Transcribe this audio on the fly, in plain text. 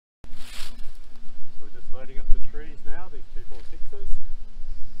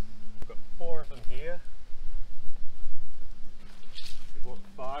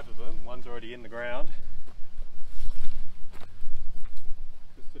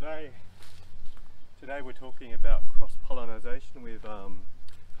Today we're talking about cross-pollination with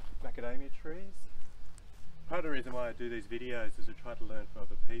macadamia trees. Part of the reason why I do these videos is to try to learn from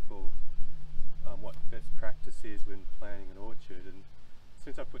other people what best practice is when planting an orchard, and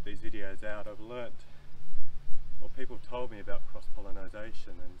since I put these videos out I've learnt, or people have told me about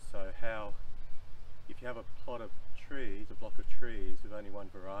cross-pollination, and so how if you have a plot of trees, a block of trees with only one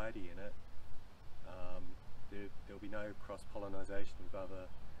variety in it, there'll be no cross-pollination with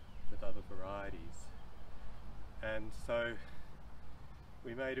other varieties. And so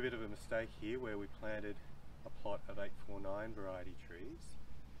we made a bit of a mistake here where we planted a plot of 849 variety trees.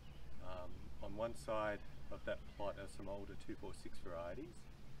 On one side of that plot are some older 246 varieties,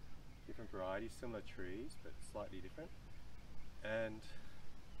 different varieties, similar trees but slightly different, and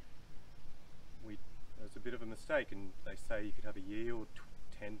it was a bit of a mistake, and they say you could have a yield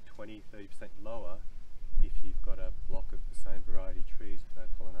 10, 20, 30% lower if you've got a block of the same variety trees with no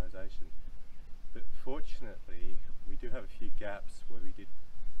pollination. But fortunately we do have a few gaps where we did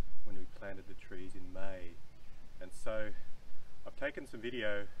when we planted the trees in May, and so I've taken some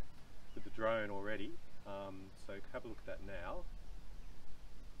video with the drone already, so have a look at that now.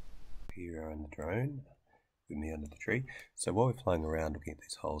 Here on the drone with me under the tree. So while we're flying around looking at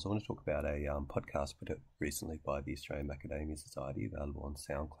these holes, I want to talk about a podcast put up recently by the Australian Macadamia Society, available on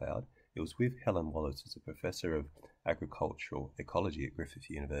SoundCloud. It was with Helen Wallace, who's a professor of agricultural ecology at Griffith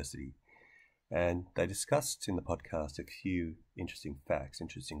University, and they discussed in the podcast a few interesting facts,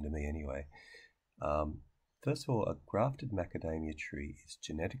 interesting to me anyway. First of all, a grafted macadamia tree is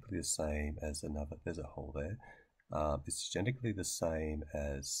genetically the same as another, there's a hole there, it's genetically the same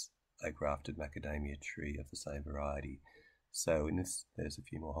as a grafted macadamia tree of the same variety. So in this, there's a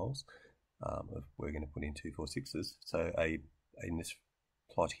few more holes. We're going to put in 246s. So in this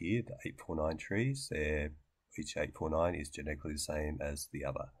plot here, the 849 trees, each 849 is genetically the same as the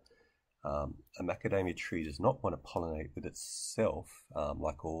other. A macadamia tree does not want to pollinate with itself,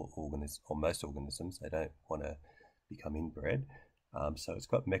 like all organisms, or most organisms. They don't want to become inbred. So it's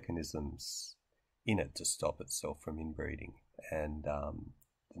got mechanisms in it to stop itself from inbreeding. And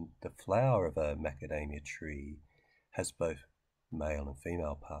the flower of a macadamia tree has both male and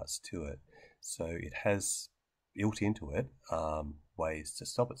female parts to it. So it has built into it ways to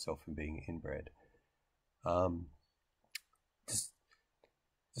stop itself from being inbred.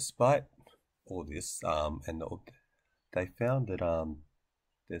 Despite all this, they found that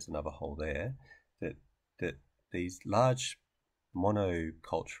there's another hole there, that these large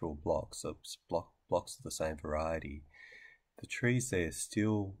monocultural blocks of the same variety, the trees there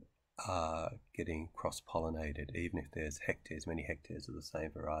still are getting cross-pollinated, even if there's many hectares of the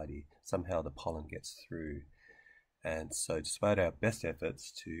same variety. Somehow the pollen gets through. And so despite our best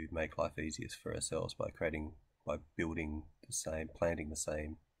efforts to make life easiest for ourselves by building the same, planting the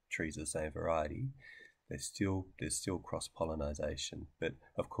same trees of the same variety, there's still cross-pollination. But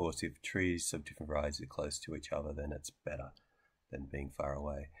of course, if trees of different varieties are close to each other, then it's better than being far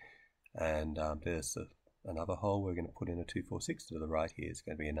away. And there's another hole. We're going to put in a 246 to the right here. It's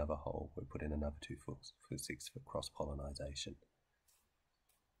going to be another hole. We'll put in another 246 for cross-pollination.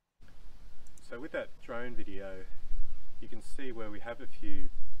 So with that drone video, you can see where we have a few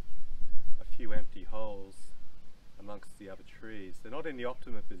empty holes amongst the other trees. They're not in the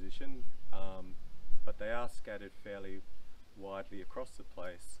optimum position, but they are scattered fairly widely across the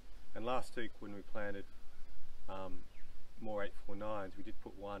place. And last week when we planted more 849s, we did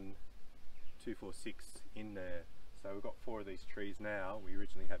put one 246 in there. So we've got 4 of these trees now. We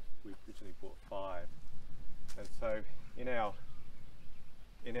originally bought 5, and so in our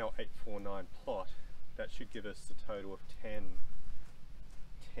 849 plot, that should give us a total of 10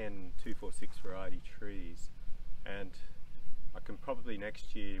 246 variety trees. And I can probably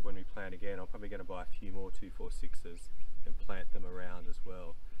next year when we plant again, I'm probably going to buy a few more 246s and plant them around as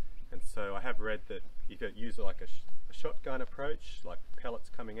well. And so I have read that if you use like a shotgun approach, like pellets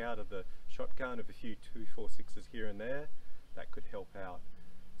coming out of the shotgun of a few 246s here and there, that could help out.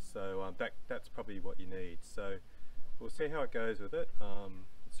 So that's probably what you need. So we'll see how it goes with it.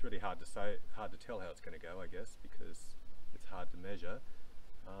 It's really hard to tell how it's going to go, I guess, because it's hard to measure.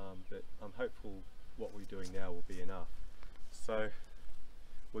 But I'm hopeful what we're doing now will be enough. So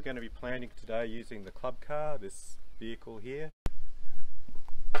we're going to be planting today using the club car, this vehicle here.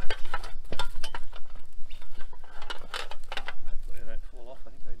 Hopefully they don't fall off. I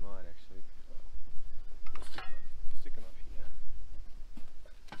think they might actually. We'll stick them up here.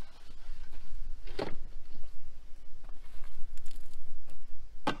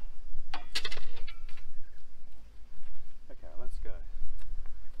 Okay, let's go.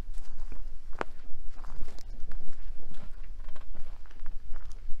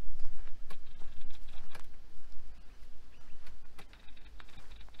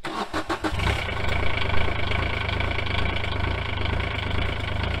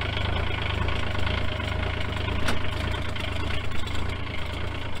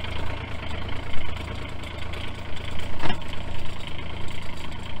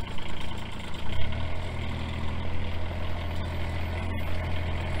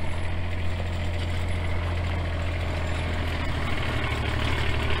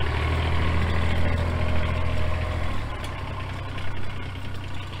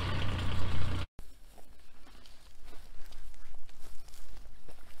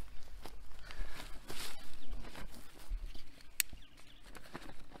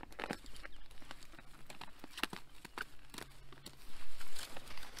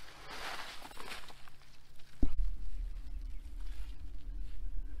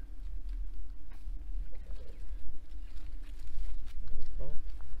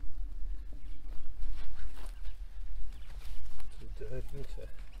 something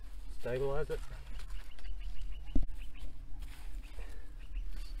to stabilise it.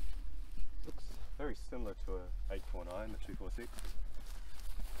 Looks very similar to a 849, the 246.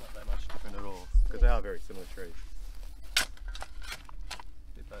 Not that much different at all, because they are very similar trees.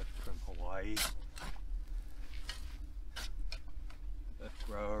 They're both from Hawaii. Both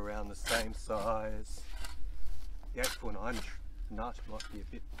grow around the same size. The 849 nut might be a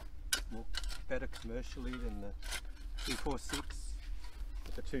bit more better commercially than the 246,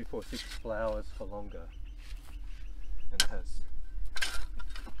 but the 246 flowers for longer and has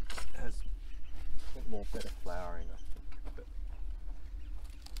more better flowering, I think. But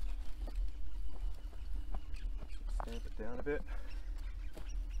stamp it down a bit,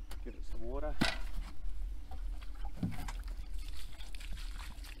 give it some water.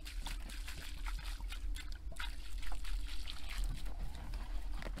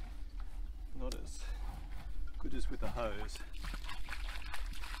 Not as good as with the hose.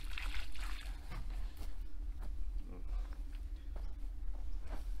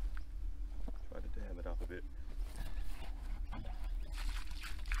 Try to dam it up a bit.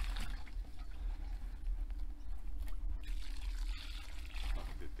 Might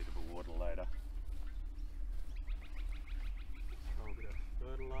a bit of a water later. Throw a bit of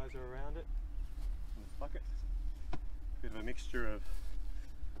fertiliser around it in this bucket. Bit of a mixture of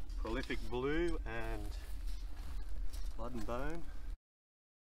prolific blue and blood and bone.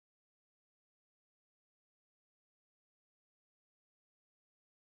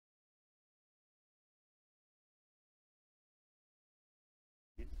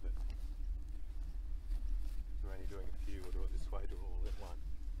 But we're only doing a few, we'll do it this way, do it all at once.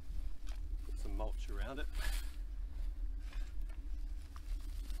 Put some mulch around it.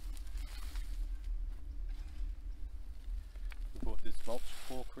 We bought this mulch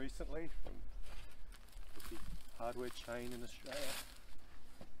fork recently from a big hardware chain in Australia.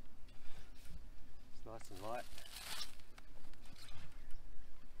 It's nice and light.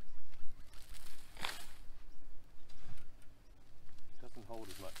 Doesn't hold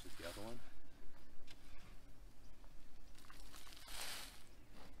as much as the other one.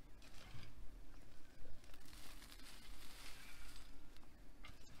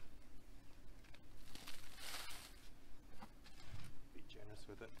 Be generous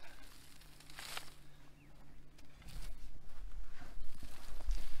with it.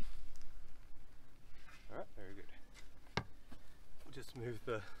 Alright, very good. We'll just move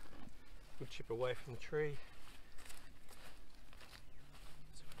the wood chip away from the tree.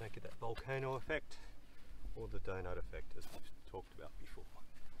 Don't get that volcano effect or the donut effect as we've talked about before.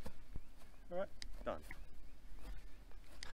 Alright, done.